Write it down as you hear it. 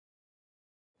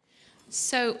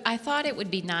So I thought it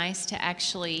would be nice to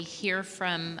actually hear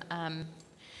from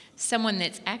someone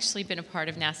that's actually been a part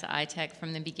of NASA iTech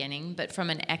from the beginning, but from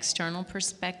an external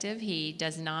perspective. He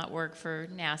does not work for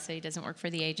NASA, he doesn't work for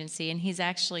the agency, and he's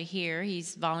actually here.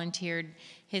 He's volunteered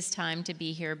his time to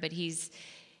be here, but he's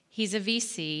a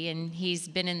VC, and he's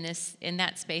been in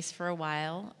that space for a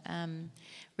while.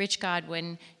 Rich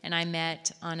Godwin and I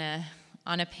met on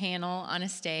a panel on a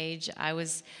stage. I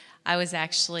was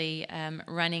actually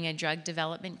running a drug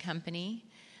development company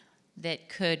that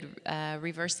could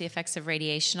reverse the effects of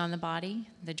radiation on the body,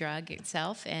 the drug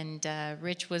itself. And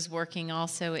Rich was working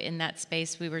also in that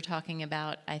space. We were talking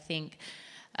about, I think,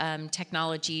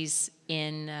 technologies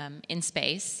in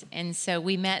space. And so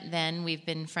we met then. We've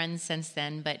been friends since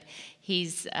then. But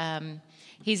he's an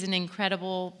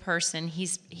incredible person.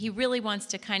 He really wants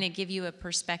to kind of give you a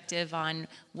perspective on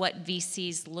what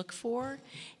VCs look for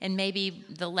and maybe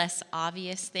the less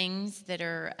obvious things that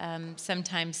are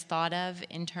sometimes thought of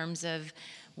in terms of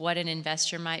what an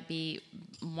investor might be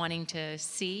wanting to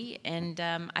see. And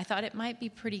I thought it might be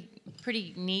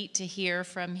pretty neat to hear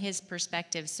from his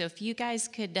perspective. So if you guys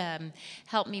could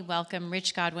help me welcome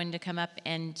Rich Godwin to come up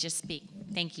and just speak.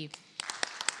 Thank you.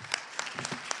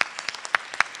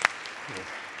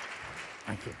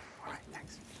 Thank you. All right,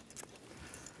 thanks.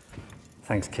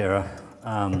 Thanks, Kira.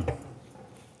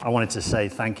 I wanted to say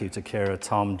thank you to Kira,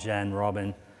 Tom, Jen,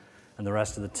 Robin, and the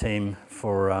rest of the team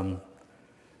for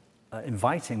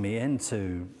inviting me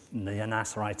into the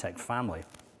NASA iTech family.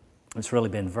 It's really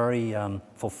been very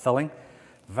fulfilling,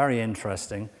 very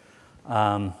interesting.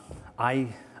 I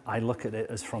look at it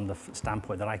as from the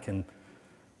standpoint that I can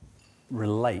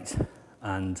relate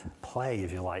and play,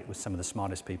 if you like, with some of the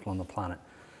smartest people on the planet.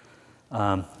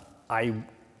 I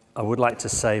would like to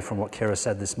say from what Kira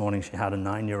said this morning, she had a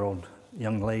 9-year-old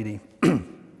young lady who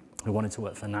wanted to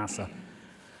work for NASA.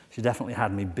 She definitely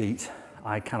had me beat.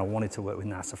 I kind of wanted to work with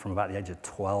NASA from about the age of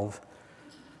 12.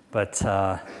 But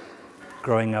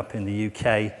growing up in the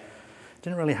UK,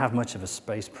 didn't really have much of a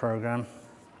space program.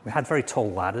 We had very tall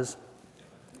ladders,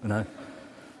 you know,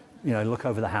 look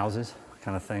over the houses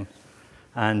kind of thing.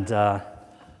 And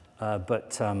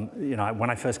you know, when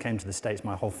I first came to the States,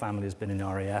 my whole family has been in the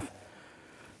RAF.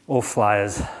 All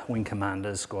flyers, wing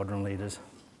commanders, squadron leaders.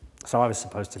 So I was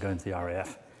supposed to go into the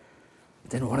RAF.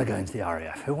 Didn't want to go into the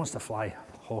RAF. Who wants to fly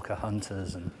Hawker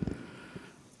Hunters? And,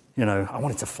 you know, I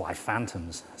wanted to fly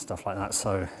Phantoms, stuff like that.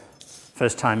 So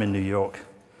first time in New York,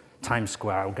 Times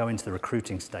Square, I would go into the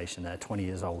recruiting station there, 20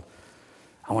 years old.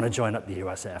 I want to join up the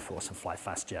US Air Force and fly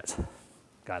fast jets.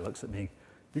 Guy looks at me,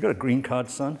 you got a green card,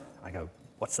 son? I go,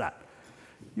 what's that?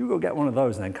 You go get one of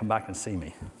those and then come back and see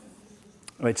me.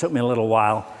 Well, it took me a little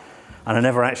while, and I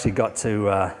never actually got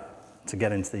to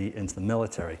get into the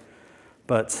military.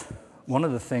 But one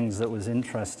of the things that was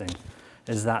interesting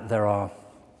is that there are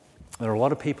a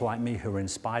lot of people like me who are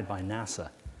inspired by NASA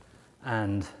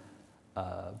and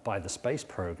by the space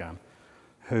program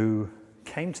who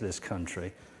came to this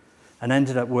country and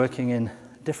ended up working in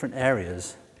different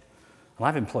areas. And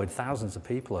I've employed thousands of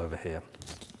people over here.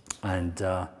 And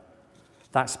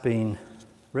that's been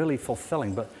really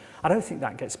fulfilling. But I don't think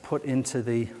that gets put into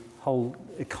the whole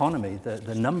economy,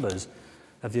 the numbers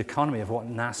of the economy of what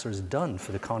NASA has done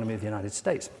for the economy of the United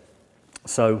States.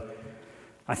 So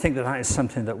I think that is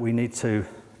something that we need to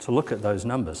look at those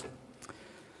numbers.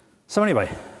 So anyway,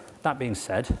 that being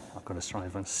said, I've got to try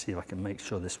and see if I can make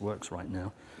sure this works right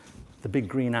now. The big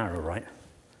green arrow, right?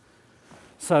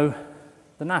 So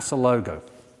the NASA logo.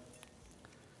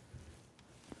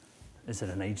 Is it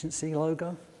an agency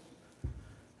logo?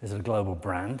 Is it a global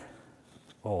brand?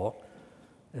 Or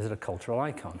is it a cultural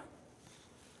icon?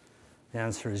 The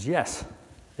answer is yes,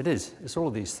 it is. It's all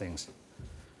of these things.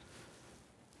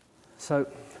 So,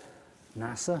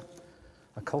 NASA,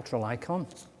 a cultural icon.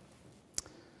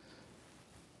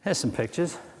 Here's some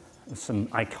pictures of some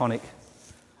iconic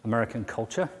American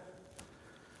culture.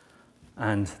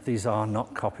 And these are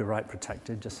not copyright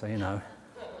protected, just so you know.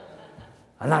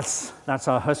 And that's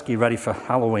our husky ready for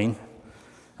Halloween.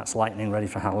 That's Lightning ready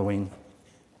for Halloween.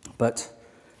 But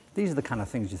these are the kind of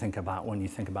things you think about when you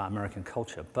think about American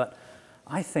culture. But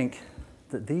I think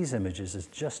that these images is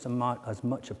just as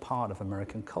much a part of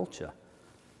American culture.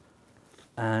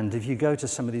 And if you go to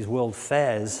some of these world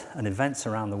fairs and events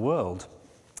around the world,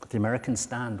 the American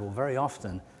stand will very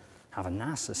often have a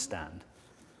NASA stand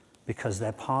because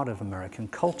they're part of American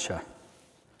culture.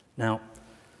 Now,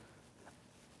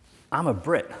 I'm a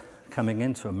Brit coming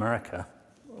into America,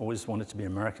 always wanted to be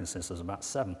American since I was about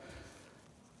 7.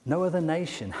 No other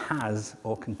nation has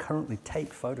or can currently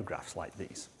take photographs like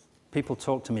these. People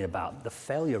talk to me about the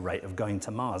failure rate of going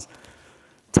to Mars.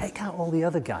 Take out all the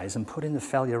other guys and put in the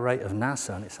failure rate of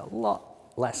NASA, and it's a lot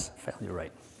less failure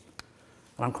rate.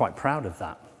 And I'm quite proud of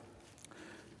that.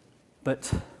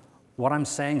 But what I'm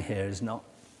saying here is not,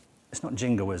 it's not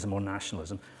jingoism or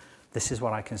nationalism. This is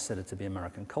what I consider to be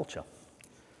American culture.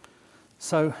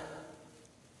 So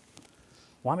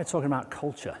why am I talking about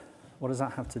culture? What does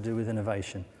that have to do with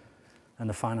innovation and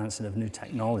the financing of new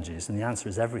technologies? And the answer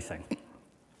is everything.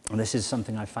 And this is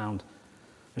something I found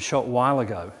a short while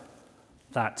ago,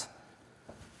 that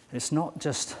it's not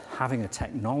just having a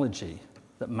technology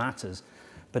that matters,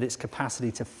 but its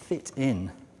capacity to fit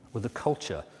in with the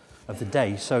culture of the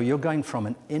day. So you're going from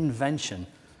an invention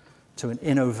to an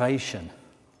innovation.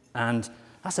 And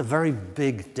that's a very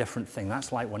big, different thing.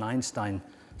 That's like when Einstein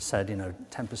said,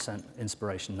 10%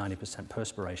 inspiration, 90%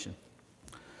 perspiration.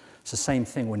 It's the same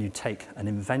thing when you take an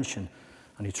invention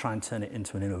and you try and turn it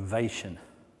into an innovation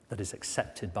that is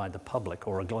accepted by the public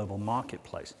or a global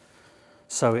marketplace.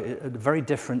 So very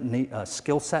different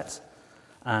skill sets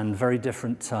and very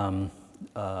different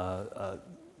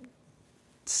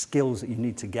skills that you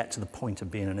need to get to the point of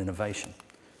being an innovation.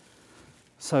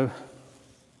 So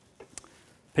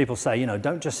people say,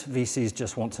 don't just VCs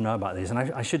just want to know about these. And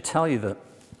I should tell you that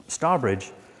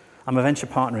Starbridge, I'm a venture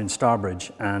partner in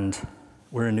Starbridge, and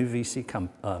we're a new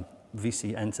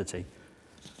VC entity.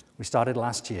 We started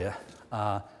last year.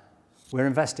 We're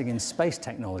investing in space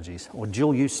technologies, or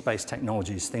dual-use space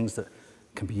technologies, things that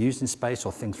can be used in space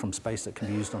or things from space that can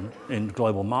be used in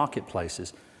global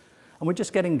marketplaces. And we're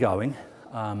just getting going.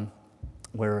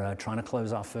 We're trying to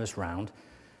close our first round.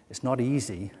 It's not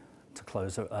easy to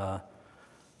close a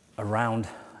round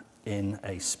in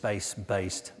a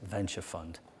space-based venture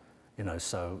fund.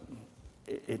 So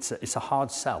it's a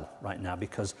hard sell right now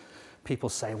because people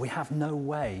say, we have no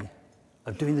way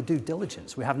of doing the due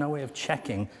diligence. We have no way of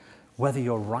checking whether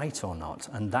you're right or not.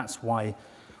 And that's why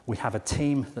we have a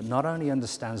team that not only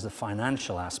understands the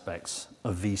financial aspects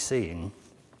of VCing,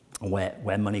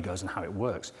 where money goes and how it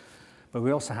works, but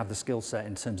we also have the skill set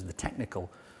in terms of the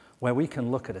technical, where we can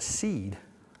look at a seed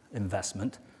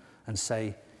investment and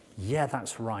say, yeah,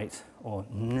 that's right, or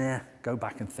nah, go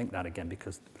back and think that again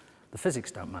because the physics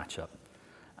don't match up.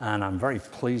 And I'm very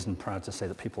pleased and proud to say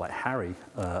that people like Harry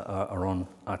are on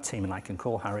our team, and I can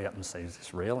call Harry up and say, is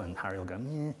this real? And Harry will go,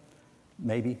 yeah,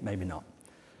 maybe, maybe not.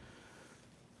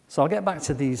 So I'll get back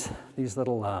to these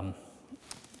little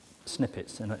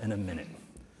snippets in a minute.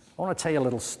 I want to tell you a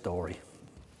little story.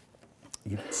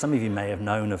 Some of you may have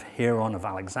known of Hieron of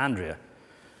Alexandria.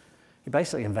 He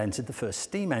basically invented the first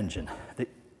steam engine, the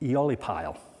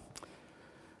Eolipile.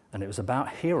 And it was about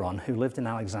Hieron, who lived in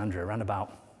Alexandria around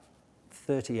about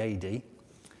 30 AD.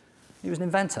 He was an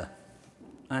inventor,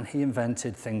 and he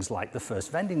invented things like the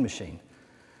first vending machine.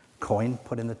 Coin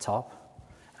put in the top,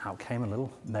 out came a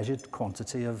little measured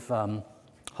quantity of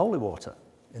holy water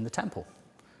in the temple.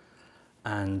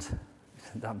 And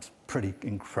that was pretty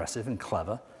impressive and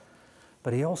clever.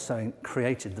 But he also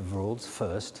created the world's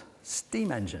first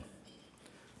steam engine.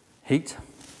 Heat,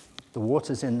 the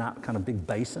water's in that kind of big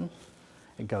basin.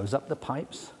 It goes up the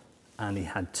pipes, and he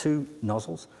had two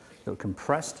nozzles that were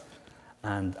compressed,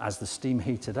 and as the steam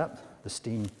heated up, the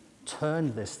steam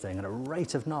turned this thing at a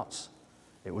rate of knots.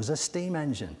 It was a steam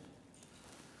engine.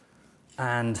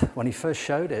 And when he first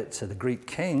showed it to the Greek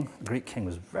king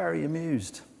was very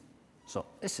amused. So,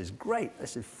 this is great,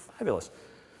 this is fabulous.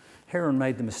 Hieron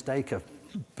made the mistake of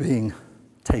being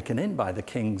taken in by the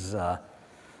king's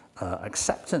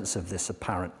acceptance of this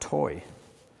apparent toy.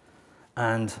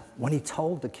 And when he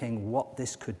told the king what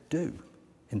this could do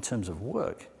in terms of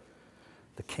work,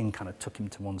 the king kind of took him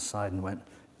to one side and went,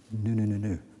 no, no, no,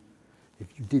 no. If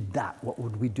you did that, what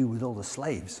would we do with all the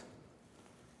slaves,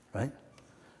 right?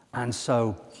 And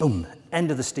so, boom,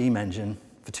 end of the steam engine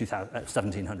for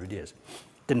 1,700 years.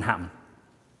 Didn't happen.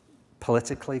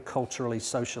 Politically, culturally,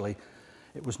 socially,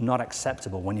 it was not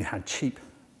acceptable when you had cheap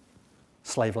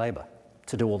slave labor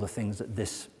to do all the things that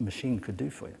this machine could do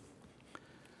for you.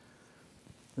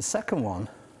 The second one,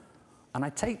 and I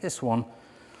take this one,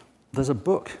 there's a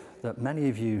book that many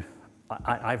of you,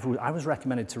 I was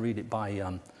recommended to read it by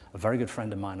a very good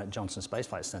friend of mine at Johnson Space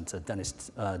Flight Center,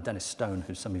 Dennis Stone,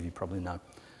 who some of you probably know.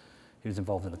 He was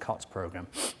involved in the COTS program.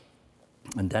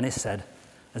 And Dennis said,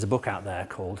 there's a book out there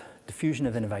called Diffusion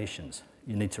of Innovations.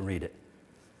 You need to read it.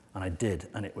 And I did,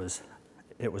 and it was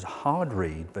a hard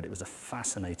read, but it was a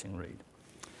fascinating read.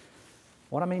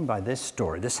 What I mean by this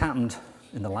story, this happened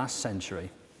in the last century.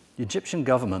 The Egyptian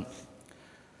government,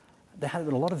 they had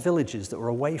a lot of villages that were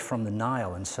away from the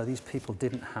Nile, and so these people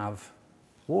didn't have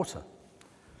water.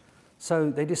 So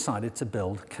they decided to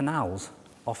build canals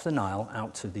off the Nile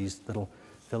out to these little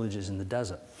villages in the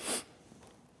desert.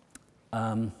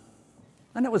 And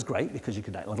it was great because you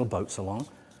could take little boats along,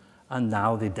 and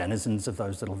now the denizens of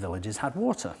those little villages had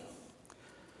water.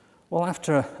 Well,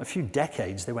 after a few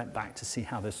decades, they went back to see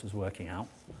how this was working out,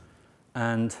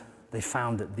 and they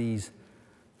found that these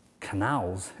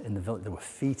canals in the village, they were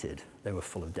fetid. They were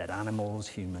full of dead animals,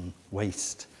 human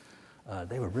waste.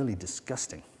 They were really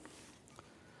disgusting.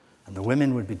 And the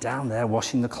women would be down there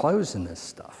washing the clothes in this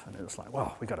stuff, and it was like,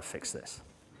 well, we've got to fix this.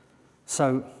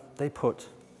 So they put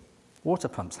water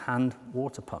pumps, hand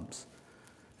water pumps,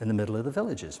 in the middle of the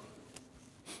villages.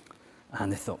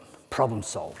 And they thought, problem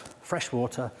solved. Fresh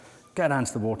water, go down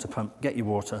to the water pump, get your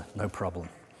water, no problem.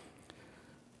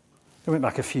 They went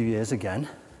back a few years again.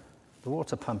 The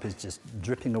water pump is just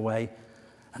dripping away,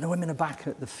 and the women are back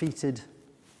at the fetid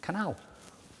canal,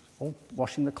 all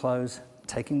washing the clothes,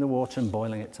 taking the water and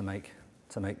boiling it to make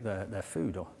their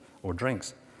food or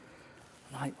drinks.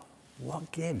 Like,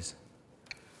 what gives?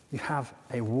 You have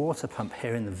a water pump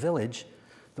here in the village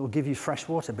that will give you fresh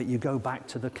water, but you go back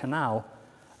to the canal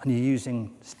and you're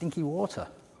using stinky water.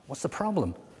 What's the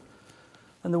problem?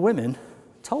 And the women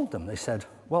told them, they said,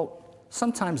 well,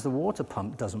 sometimes the water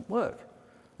pump doesn't work,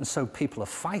 and so people are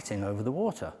fighting over the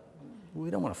water. We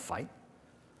don't want to fight.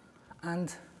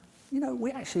 And, you know,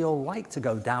 we actually all like to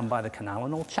go down by the canal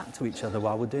and all chat to each other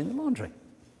while we're doing the laundry.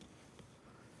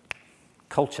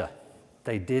 Culture.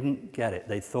 They didn't get it.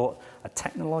 They thought a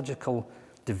technological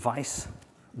device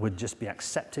would just be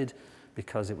accepted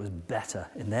because it was better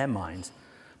in their minds,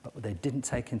 but they didn't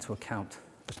take into account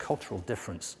the cultural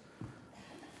difference,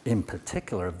 in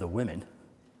particular of the women,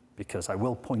 because I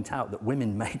will point out that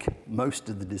women make most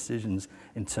of the decisions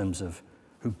in terms of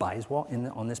who buys what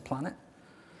on this planet,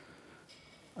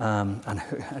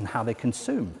 and how they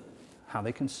consume,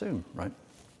 right?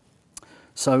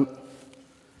 So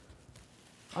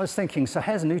I was thinking, so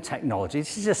here's a new technology.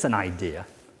 This is just an idea.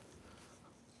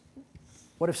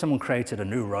 What if someone created a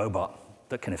new robot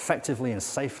that can effectively and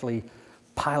safely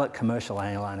pilot commercial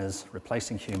airliners,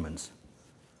 replacing humans?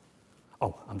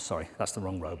 Oh, I'm sorry, that's the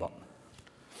wrong robot.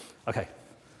 Okay.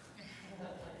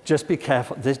 Just be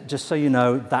careful. Just so you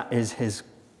know, that is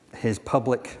his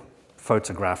public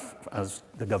photograph as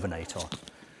the governator.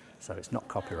 So it's not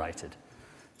copyrighted.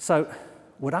 So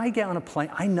would I get on a plane?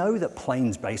 I know that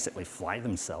planes basically fly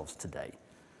themselves today.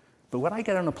 But would I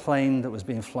get on a plane that was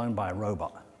being flown by a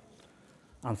robot?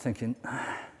 I'm thinking,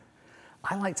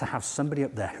 I like to have somebody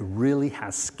up there who really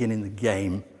has skin in the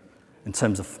game in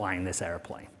terms of flying this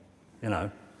airplane. You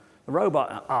know, the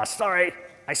robot, oh, sorry,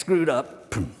 I screwed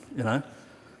up, you know.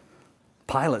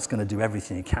 Pilot's going to do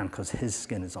everything he can because his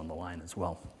skin is on the line as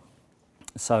well.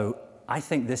 So I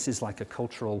think this is like a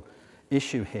cultural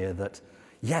issue here that,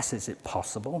 yes, is it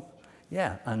possible?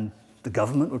 Yeah, and the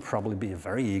government would probably be a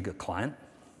very eager client,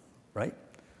 right?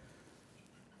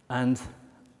 And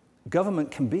government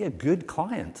can be a good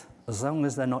client as long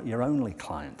as they're not your only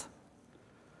client,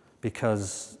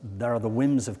 because there are the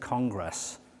whims of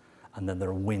Congress and then there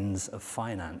are whims of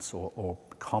finance or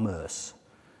commerce,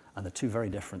 and they're two very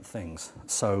different things.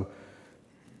 So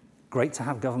great to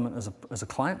have government as a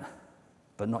client,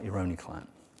 but not your only client.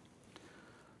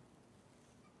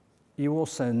 You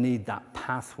also need that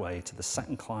pathway to the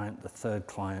second client, the third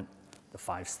client, the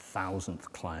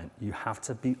 5,000th client. You have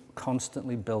to be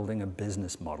constantly building a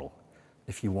business model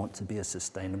if you want to be a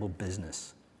sustainable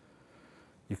business.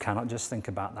 You cannot just think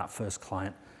about that first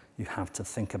client. You have to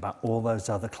think about all those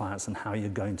other clients and how you're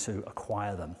going to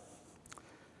acquire them.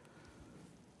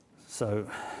 So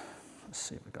let's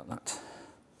see if we got that.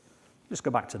 Just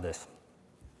go back to this.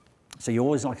 So you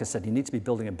always, like I said, you need to be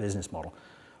building a business model.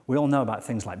 We all know about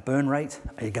things like burn rate.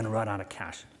 Are you going to run out of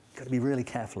cash? You've got to be really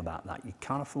careful about that. You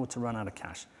can't afford to run out of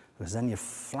cash, because then you're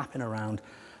flapping around,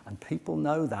 and people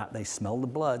know that. They smell the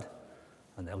blood,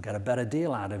 and they'll get a better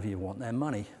deal out of you, want their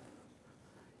money.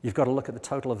 You've got to look at the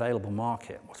total available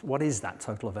market. What is that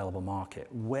total available market?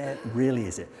 Where really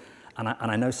is it? And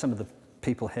I know some of the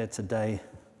people here today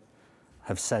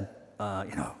have said,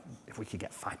 you know, if we could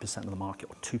get 5% of the market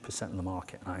or 2% of the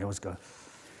market. And I always go,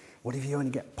 what if you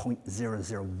only get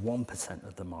 0.001%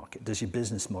 of the market? Does your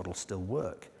business model still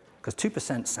work? Because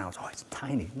 2% sounds, oh, it's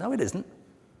tiny. No, it isn't.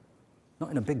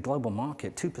 Not in a big global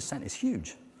market. 2% is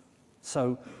huge.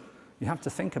 So you have to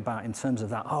think about in terms of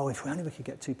that, oh, if we could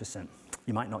get 2%,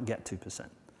 you might not get 2%.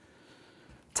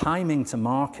 Timing to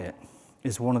market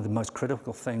is one of the most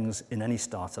critical things in any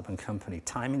startup and company.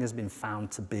 Timing has been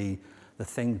found to be the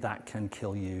thing that can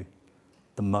kill you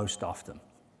the most often,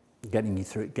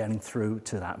 getting through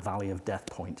to that valley of death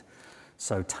point.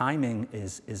 So timing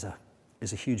is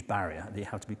a huge barrier that you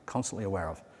have to be constantly aware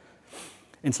of.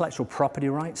 Intellectual property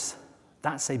rights,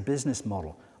 that's a business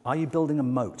model. Are you building a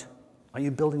moat? Are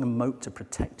you building a moat to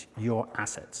protect your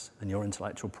assets and your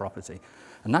intellectual property?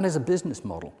 And that is a business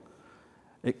model.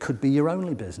 It could be your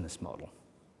only business model.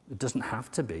 It doesn't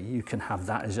have to be. You can have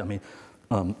that as, I mean,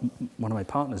 one of my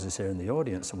partners is here in the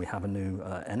audience, and we have a new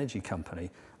energy company,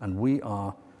 and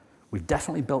we've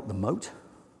definitely built the moat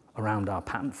around our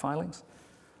patent filings,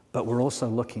 but we're also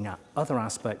looking at other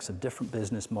aspects of different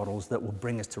business models that will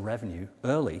bring us to revenue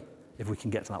early if we can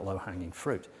get to that low-hanging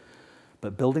fruit.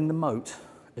 But building the moat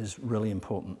is really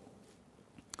important.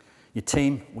 Your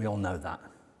team, we all know that.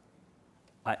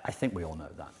 I think we all know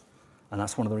that. And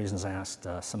that's one of the reasons I asked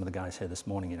some of the guys here this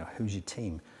morning, who's your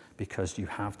team? Because you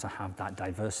have to have that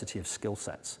diversity of skill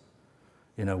sets.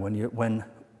 When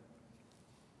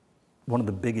one of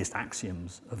the biggest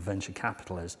axioms of venture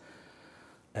capital is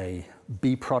a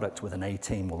B product with an A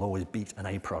team will always beat an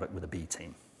A product with a B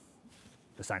team.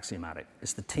 It's axiomatic.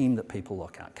 It's the team that people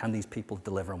look at. Can these people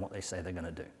deliver on what they say they're going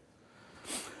to do?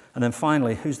 And then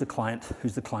finally, who's the client?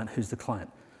 Who's the client? Who's the client?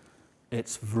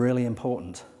 It's really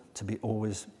important to be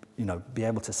always, be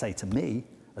able to say to me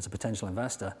as a potential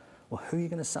investor, well, who are you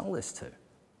going to sell this to?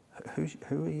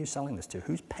 Who are you selling this to?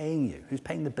 Who's paying you? Who's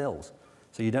paying the bills?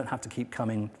 So you don't have to keep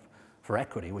coming for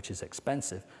equity, which is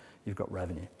expensive. You've got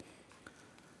revenue.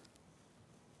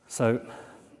 So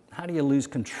how do you lose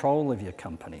control of your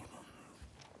company?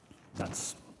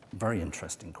 That's a very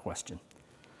interesting question.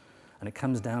 And it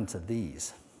comes down to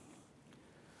these.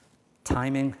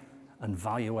 Timing and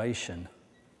valuation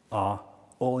are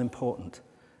all important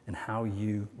in how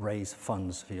you raise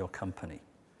funds for your company.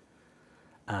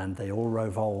 And they all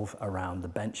revolve around the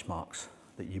benchmarks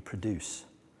that you produce.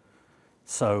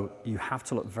 So you have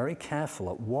to look very careful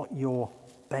at what your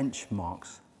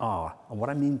benchmarks are. And what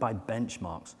I mean by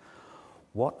benchmarks,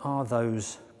 what are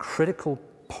those critical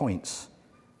points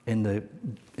in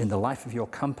the life of your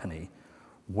company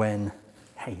when,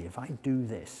 hey, if I do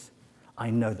this, I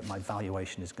know that my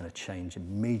valuation is going to change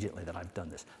immediately that I've done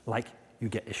this. Like you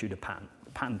get issued a patent,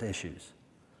 patent issues.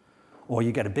 Or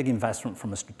you get a big investment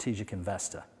from a strategic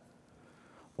investor.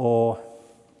 Or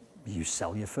you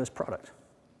sell your first product.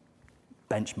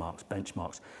 Benchmarks,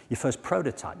 benchmarks. Your first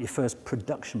prototype, your first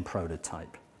production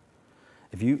prototype.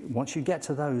 Once you get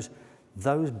to those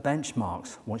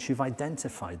benchmarks, once you've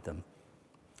identified them,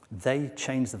 they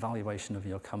change the valuation of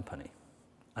your company.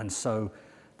 And so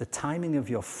the timing of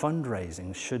your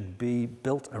fundraising should be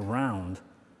built around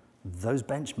those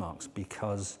benchmarks,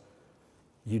 because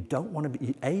you don't want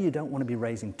to be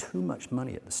raising too much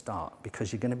money at the start,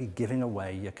 because you're going to be giving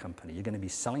away your company. You're going to be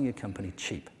selling your company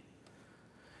cheap.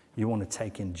 You want to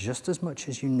take in just as much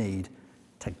as you need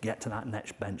to get to that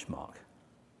next benchmark.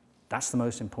 That's the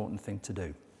most important thing to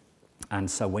do. And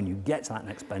so when you get to that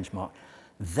next benchmark,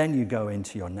 then you go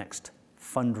into your next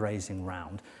fundraising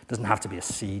round. It doesn't have to be a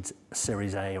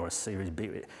Series A or a Series B.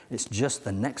 It's just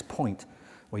the next point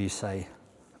where you say,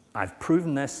 I've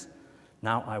proven this,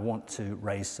 now I want to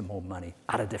raise some more money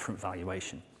at a different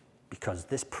valuation, because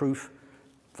this proof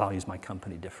values my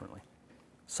company differently.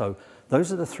 So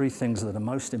those are the three things that are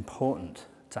most important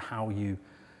to how you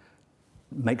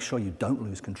make sure you don't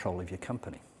lose control of your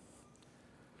company.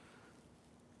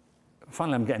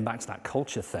 Finally, I'm getting back to that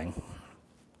culture thing.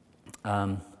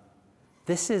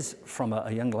 This is from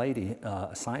a young lady,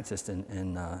 a scientist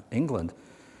in England,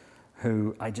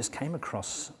 who I just came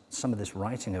across some of this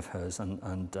writing of hers,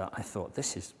 and I thought,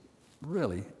 this is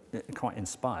really quite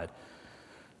inspired.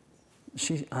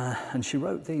 And she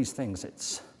wrote these things.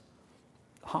 It's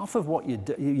half of what you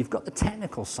do. You've got the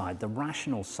technical side, the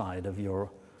rational side of your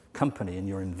company and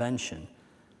your invention.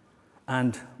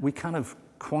 And we kind of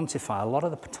quantify. A lot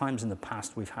of the times in the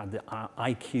past, we've had the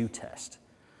IQ test.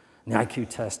 And the IQ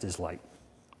test is like,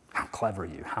 how clever are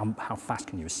you? How fast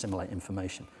can you assimilate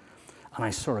information? And I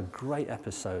saw a great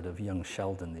episode of Young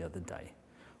Sheldon the other day,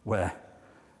 where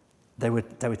they were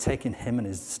taking him and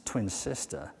his twin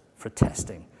sister for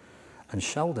testing. And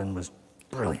Sheldon was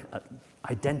brilliant at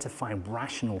identifying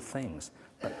rational things,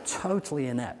 but totally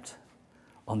inept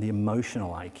on the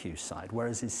emotional IQ side,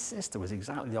 whereas his sister was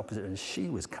exactly the opposite, and she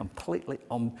was completely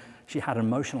she had an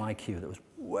emotional IQ that was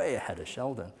way ahead of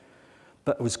Sheldon,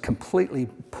 but it was completely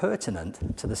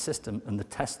pertinent to the system and the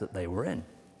test that they were in.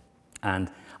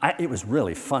 And it was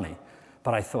really funny,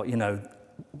 but I thought,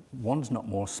 one's not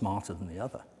more smarter than the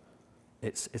other.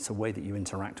 It's a way that you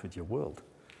interact with your world.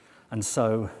 And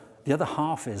so the other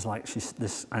half is, like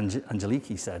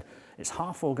Angeliki said, it's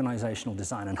half organizational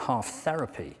design and half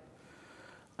therapy.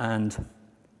 And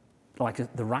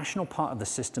like the rational part of the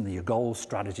system, your goals,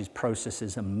 strategies,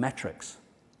 processes, and metrics.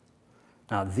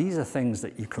 Now, these are things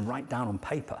that you can write down on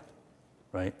paper,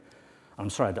 right? I'm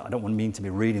sorry, I don't mean to be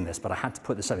reading this, but I had to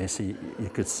put this out here so you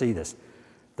could see this.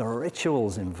 the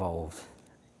rituals involved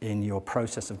in your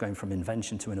process of going from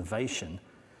invention to innovation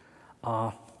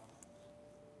are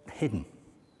hidden.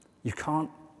 You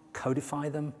can't codify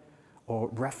them or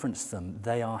reference them.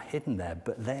 They are hidden there,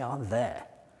 but they are there.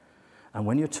 And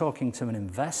when you're talking to an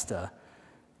investor,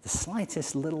 the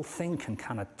slightest little thing can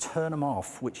kind of turn them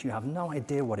off, which you have no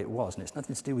idea what it was. And it's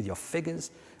nothing to do with your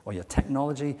figures or your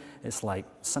technology. It's like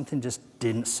something just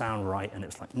didn't sound right, and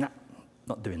it's like, nah,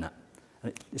 not doing that.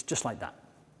 And it's just like that.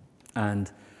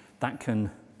 And that can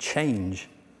change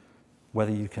whether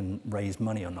you can raise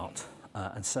money or not.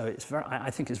 And so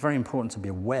I think it's very important to be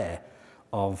aware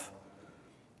of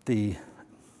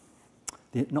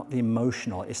not the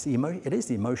emotional, it is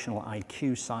the emotional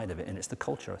IQ side of it, and it's the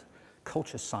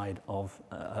culture side of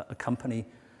a company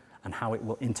and how it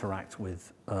will interact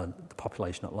with the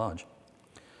population at large.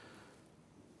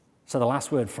 So the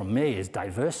last word from me is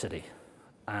diversity.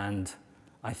 And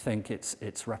I think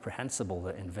it's reprehensible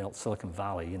that in Silicon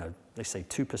Valley, you know, they say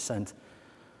 2%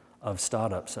 of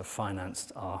startups are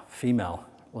financed are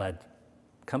female-led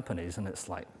companies, and it's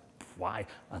like, why?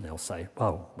 And they'll say,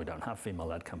 well, we don't have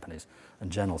female-led companies.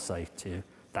 And Jen will say to you,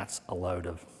 that's a load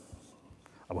of,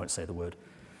 I won't say the word,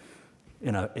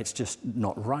 you know, it's just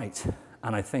not right.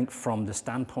 And I think from the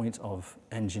standpoint of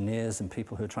engineers and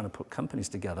people who are trying to put companies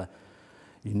together,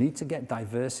 you need to get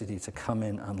diversity to come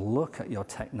in and look at your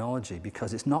technology,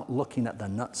 because it's not looking at the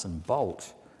nuts and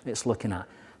bolts. It's looking at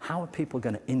how are people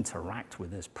going to interact with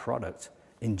this product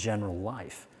in general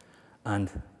life.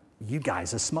 And you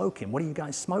guys are smoking. What are you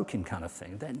guys smoking kind of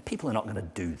thing? Then people are not going to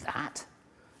do that,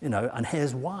 you know, and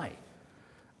here's why.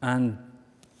 And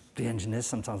the engineers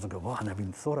sometimes will go, well, I never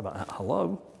even thought about that.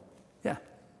 Hello? Yeah.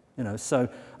 You know, so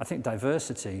I think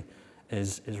diversity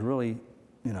is really,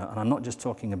 you know, and I'm not just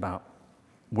talking about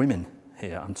women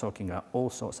here. I'm talking about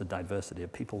all sorts of diversity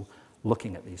of people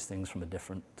looking at these things from a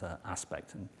different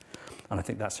aspect. And I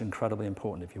think that's incredibly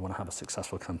important if you want to have a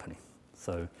successful company.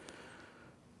 So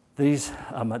these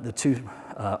are the two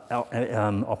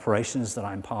operations that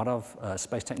I'm part of.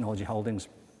 Space Technology Holdings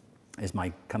is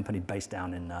my company based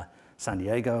down in San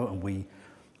Diego, and we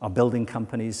are building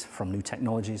companies from new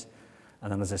technologies.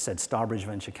 And then, as I said, Starbridge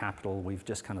Venture Capital, we've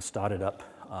just kind of started up.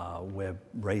 We're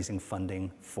raising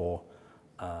funding for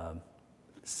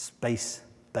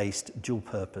space-based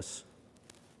dual-purpose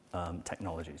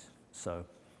technologies. So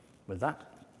with that,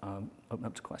 open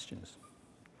up to questions.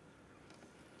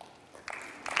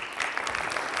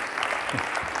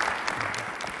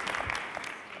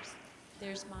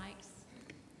 There's mics.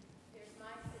 There's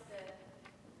mics at the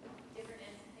different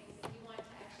ends of things. If you want to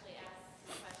actually ask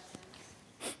some questions,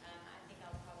 I think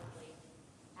I'll probably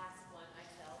ask one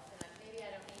myself, and maybe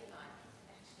I don't need a mic,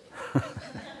 actually.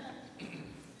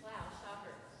 Wow,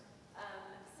 shocker.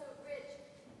 So, Rich,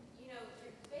 you know,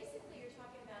 basically you're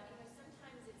talking about, you know,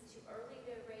 sometimes it's too early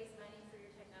to raise money for your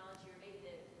technology, or maybe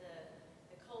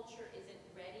the culture isn't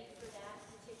ready for that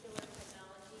particular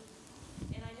technology.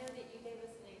 And I know that you gave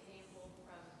us an example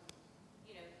from,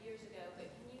 you know, years ago,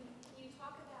 but can you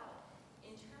talk about,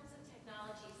 in terms of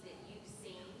technologies that you've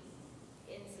seen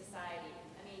in society,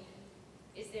 I mean,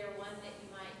 is there one that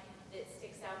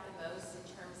sticks out the most in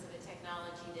terms of a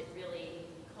technology that really,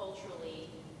 culturally,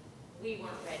 we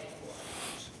weren't ready for?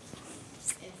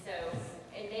 And so,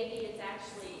 and maybe it's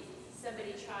actually,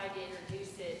 somebody tried to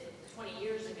introduce it 20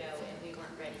 years ago and we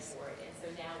weren't ready for it, and so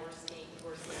now we're seeing it.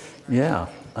 Yeah,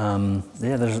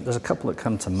 there's a couple that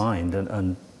come to mind,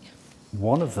 and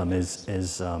one of them is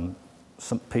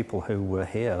some people who were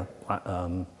here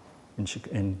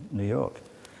in New York,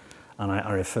 and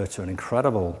I refer to an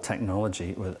incredible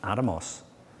technology with Atomos,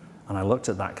 and I looked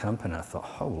at that company and I thought,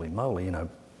 holy moly, you know,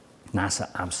 NASA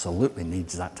absolutely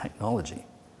needs that technology,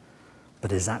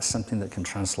 but is that something that can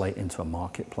translate into a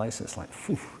marketplace? It's like,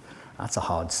 phew, that's a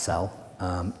hard sell.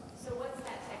 So what's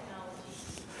that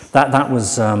technology? That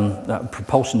was that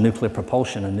propulsion, nuclear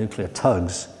propulsion, and nuclear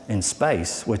tugs in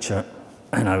space, which are,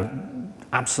 you know,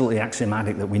 absolutely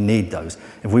axiomatic that we need those.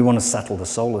 If we want to settle the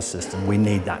solar system, we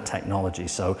need that technology.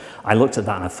 So I looked at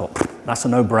that and I thought, that's a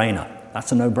no-brainer.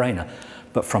 That's a no-brainer.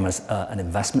 But from an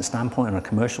investment standpoint and a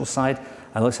commercial side,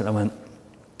 I looked at it and went,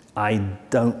 I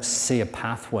don't see a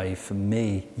pathway for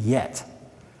me yet.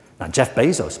 Now, Jeff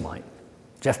Bezos might.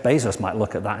 Jeff Bezos might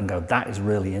look at that and go, that is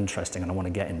really interesting and I want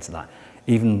to get into that.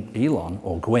 Even Elon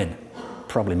or Gwyn,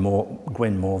 probably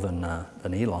Gwyn more than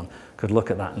Elon, could look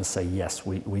at that and say, yes,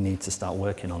 we need to start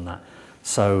working on that.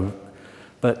 So,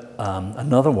 but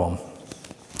another one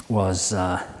was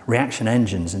reaction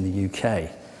engines in the UK.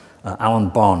 Alan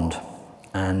Bond,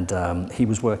 and he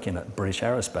was working at British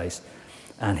Aerospace,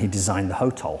 and he designed the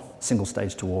HOTOL, single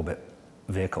stage to orbit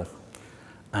vehicle.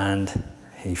 And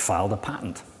he filed a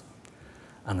patent.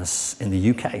 and in the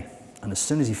UK. And as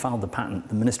soon as he filed the patent,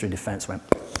 the Ministry of Defense went,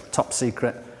 top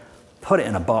secret, put it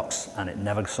in a box, and it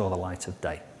never saw the light of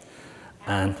day.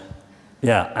 And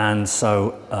yeah, and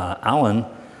so Alan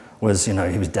was, he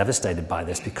was devastated by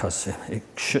this because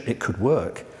it could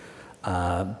work.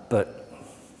 But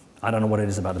I don't know what it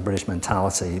is about the British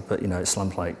mentality, but it's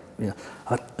something like,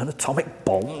 an atomic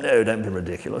bomb? No, don't be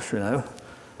ridiculous,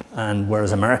 And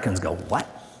whereas Americans go, what?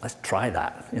 Let's try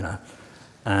that,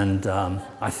 And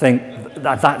I think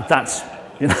that's,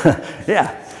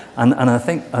 yeah. And I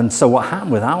think, and so what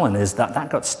happened with Alan is that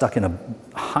got stuck in a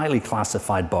highly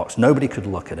classified box. Nobody could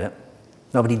look at it.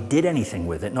 Nobody did anything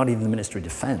with it, not even the Ministry of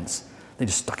Defense. They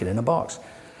just stuck it in a box.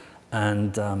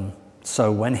 And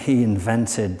so when he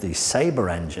invented the Sabre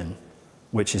engine,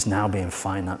 which is now being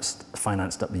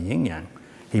financed up the yin-yang,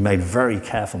 he made very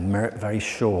careful, very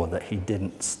sure that he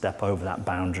didn't step over that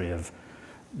boundary of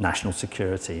national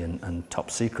security and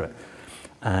top secret.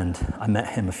 And I met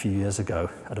him a few years ago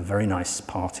at a very nice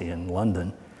party in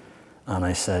London. And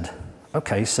I said,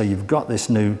 okay, so you've got this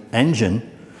new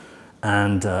engine,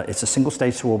 and it's a single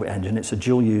stage to orbit engine. It's a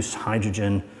dual use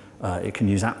hydrogen. It can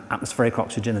use atmospheric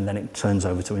oxygen, and then it turns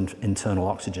over to internal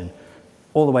oxygen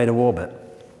all the way to orbit.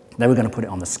 They were going to put it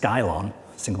on the Skylon,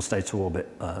 single stage to orbit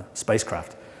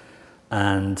spacecraft.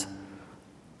 And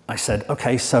I said,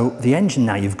 okay, so the engine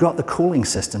now, you've got the cooling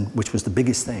system, which was the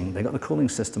biggest thing. They got the cooling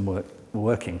system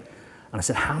working. And I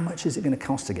said, how much is it going to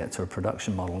cost to get to a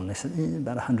production model? And they said,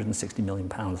 about 160 million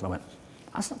pounds. And I went,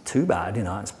 that's not too bad,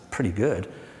 it's pretty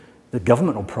good. The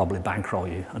government will probably bankroll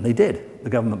you. And they did. The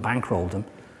government bankrolled them.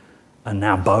 And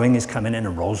now Boeing is coming in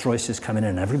and Rolls-Royce is coming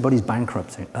in and everybody's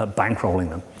bankrolling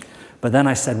them. But then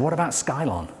I said, what about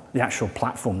Skylon, the actual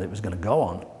platform that it was going to go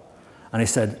on? And he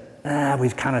said,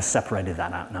 we've kind of separated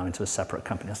that out now into a separate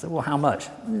company. I said, well, how much?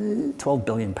 12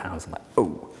 billion pounds. I'm like, oh,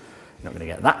 you're not going to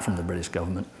get that from the British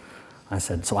government. I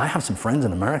said, so I have some friends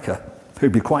in America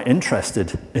who'd be quite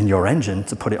interested in your engine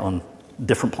to put it on a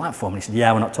different platform. And he said,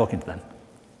 yeah, we're not talking to them.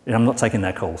 I'm not taking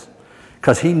their calls.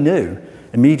 Because he knew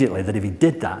immediately that if he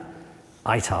did that,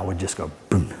 ITAR would just go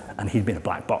boom, and he'd be in a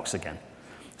black box again.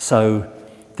 So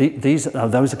those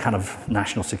are kind of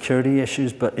national security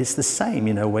issues, but it's the same,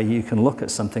 where you can look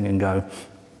at something and go,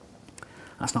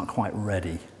 that's not quite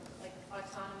ready. Like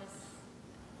autonomous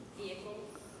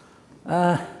vehicles?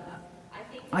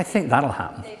 I think that'll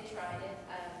happen. They've tried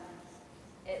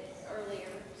it earlier,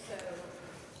 so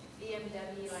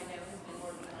BMW, I know, has been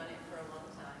working on it for a long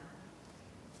time,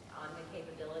 on the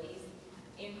capabilities,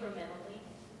 incrementally,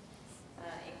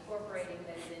 incorporating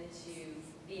those into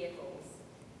vehicles,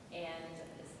 and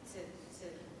to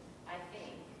I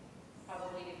think,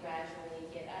 probably to gradually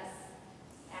get us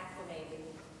acclimated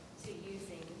to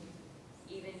using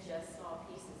even just small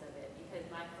pieces of it. Because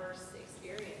my first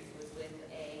experience was with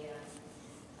a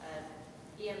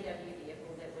BMW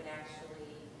vehicle that would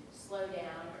actually slow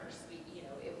down or speed, it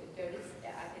would go to,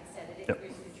 I could set it at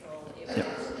cruise control, it would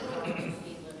actually follow the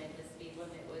speed limit. The speed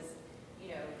limit was,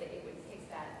 it would pick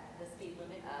the speed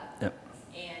limit up. Yep.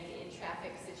 And in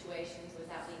traffic situations,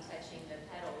 without me touching the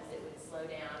pedals, it would slow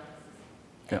down,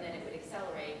 and then it would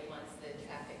accelerate once the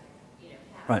traffic,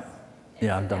 passed. Right.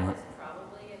 Yeah, I've done that. That was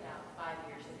probably about 5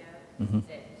 years ago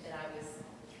that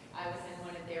I was in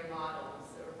one of their models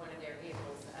or one of their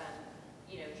vehicles,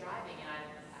 driving, and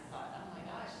I thought, oh my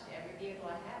gosh, every vehicle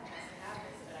I have has to have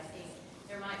this. But I think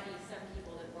there might be some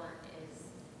people that weren't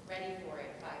as ready for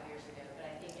it 5 years ago. But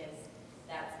I think as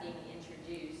that's being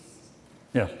introduced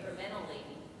incrementally,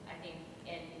 I think,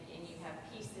 and you have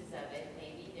pieces of it,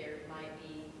 maybe there might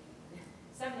be,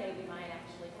 someday we might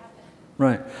actually have that.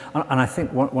 Right. And I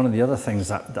think one of the other things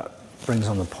that brings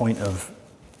on the point of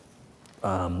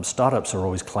startups are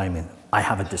always claiming, I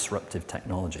have a disruptive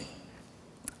technology.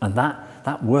 And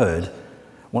that word,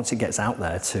 once it gets out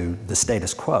there to the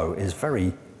status quo, is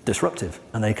very disruptive.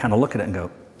 And they kind of look at it and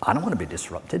go, I don't want to be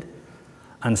disrupted.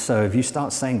 And so if you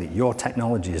start saying that your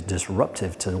technology is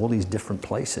disruptive to all these different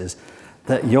places,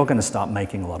 that you're going to start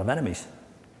making a lot of enemies.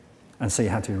 And so you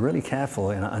have to be really careful,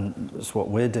 and that's what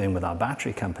we're doing with our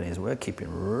battery company, is we're keeping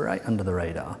right under the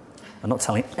radar and not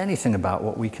telling anything about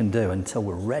what we can do until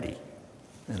we're ready.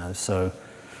 So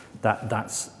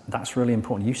that's really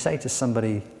important. You say to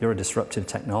somebody, you're a disruptive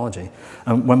technology.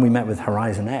 And when we met with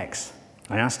Horizon X,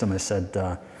 I asked them, I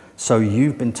said, so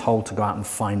you've been told to go out and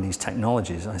find these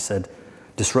technologies. I said,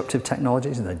 disruptive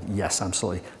technologies? And they said, yes,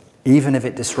 absolutely. Even if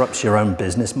it disrupts your own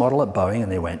business model at Boeing?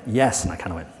 And they went, yes. And I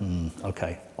kind of went,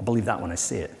 okay, I'll believe that when I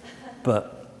see it.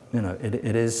 But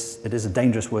it is a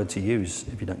dangerous word to use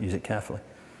if you don't use it carefully.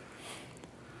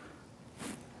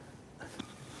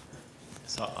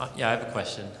 So, yeah, I have a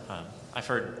question. I've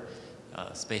heard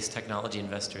space technology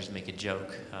investors make a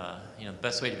joke. You know, the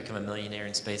best way to become a millionaire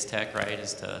in space tech, right,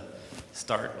 is to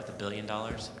start with $1 billion.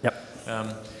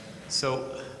 Yep.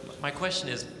 So my question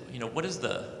is, you know, what is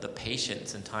the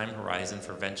patience and time horizon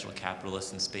for venture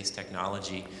capitalists in space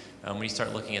technology when you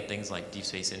start looking at things like deep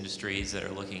space industries that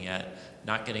are looking at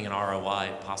not getting an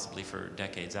ROI possibly for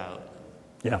decades out?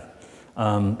 Yeah,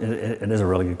 it is a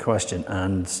really good question,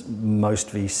 and most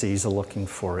VCs are looking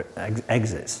for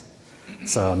exits.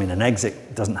 So, I mean, an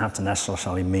exit doesn't have to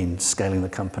necessarily mean scaling the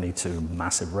company to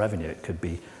massive revenue. It could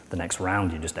be the next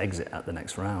round, you just exit at the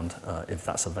next round if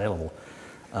that's available.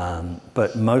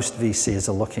 But most VCs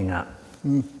are looking at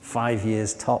 5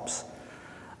 years tops,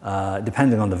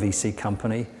 depending on the VC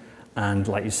company. And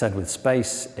like you said, with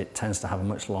space, it tends to have a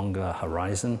much longer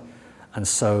horizon. And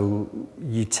so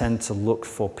you tend to look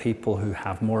for people who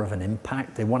have more of an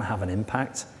impact. They want to have an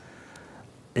impact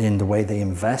in the way they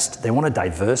invest. They want to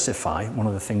diversify. One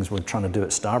of the things we're trying to do at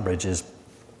Starbridge is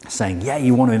saying, yeah,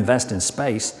 you want to invest in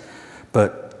space,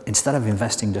 but instead of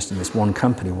investing just in this one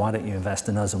company, why don't you invest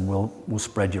in us and we'll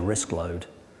spread your risk load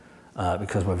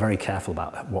because we're very careful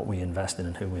about what we invest in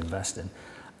and who we invest in.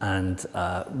 And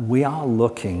we are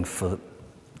looking for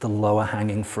the lower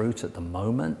hanging fruit at the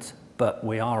moment, but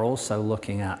we are also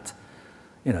looking at,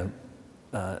 you know,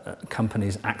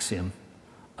 companies, Axiom,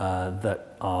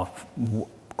 that are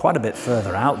quite a bit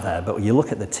further out there, but you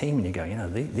look at the team and you go, you know,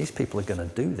 these people are going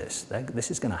to do this.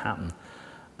 This is going to happen.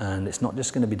 And it's not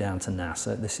just going to be down to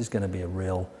NASA. This is going to be a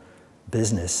real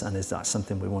business, and is that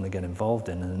something we want to get involved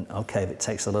in? And okay, if it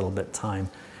takes a little bit of time,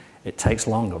 it takes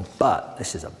longer, but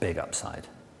this is a big upside.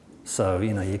 So,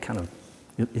 you know, you're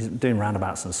doing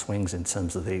roundabouts and swings in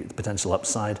terms of the potential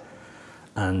upside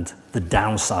and the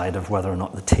downside of whether or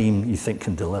not the team you think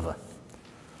can deliver.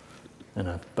 You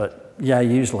know, but yeah,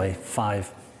 usually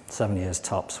 5-7 years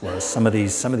tops, whereas some of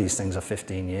these things are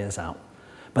 15 years out.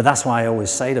 But that's why I always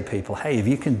say to people, hey, if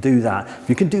you can do that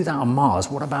on Mars,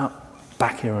 what about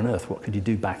back here on Earth? What could you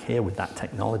do back here with that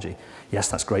technology? Yes,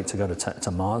 that's great to go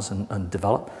to Mars and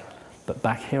develop, but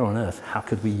back here on Earth, how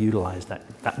could we utilize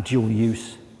that dual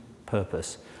use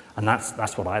purpose? And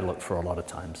that's what I look for a lot of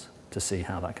times to see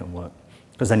how that can work.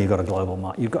 Because then you've got a global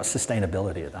market, you've got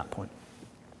sustainability at that point.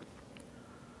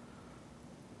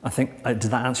 I think, did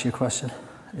that answer your question?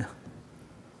 Yeah.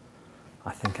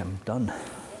 I think I'm done.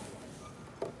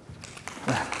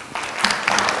 Yeah.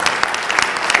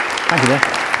 Thank you,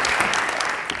 Dave.